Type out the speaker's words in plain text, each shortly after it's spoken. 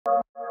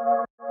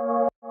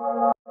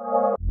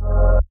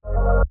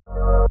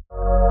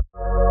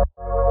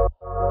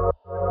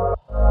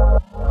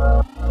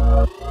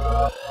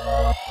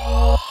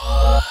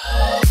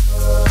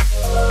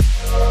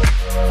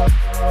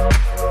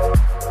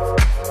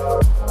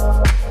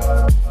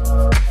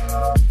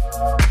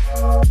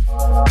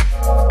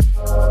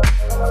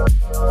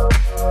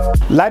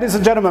Ladies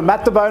and gentlemen,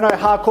 Matt DeBono,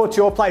 Hardcore to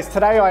Your Place.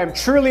 Today I am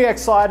truly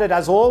excited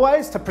as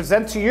always to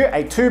present to you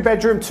a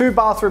 2-bedroom,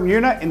 2-bathroom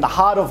unit in the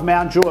heart of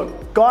Mount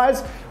Druitt.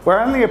 Guys, we're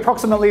only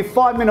approximately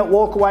 5-minute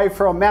walk away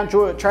from Mount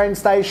Druitt train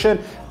station,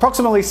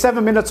 approximately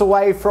 7 minutes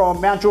away from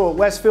Mount Druitt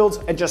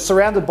Westfields, and just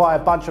surrounded by a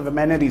bunch of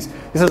amenities.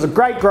 This is a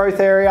great growth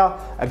area,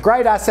 a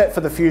great asset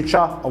for the future.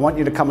 I want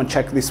you to come and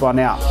check this one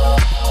out.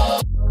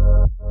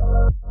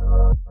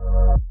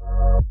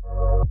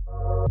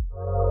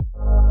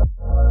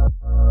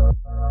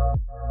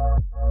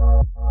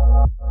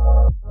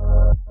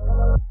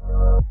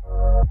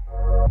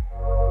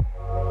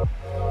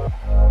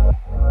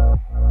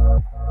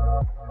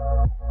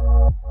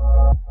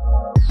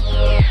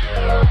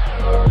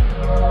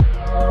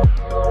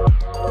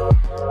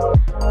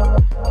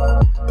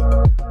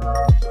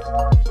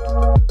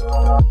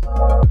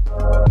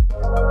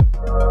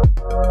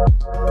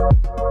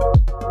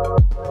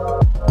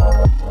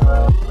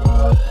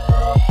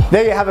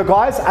 There you have it,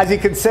 guys. As you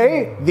can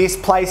see, this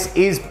place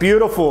is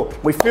beautiful.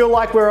 We feel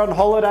like we're on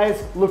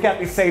holidays. Look at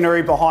this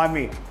scenery behind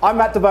me. I'm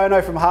Matt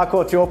DeBono from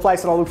Hardcore to Your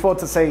Place, and I look forward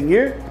to seeing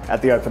you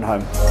at the open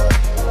home.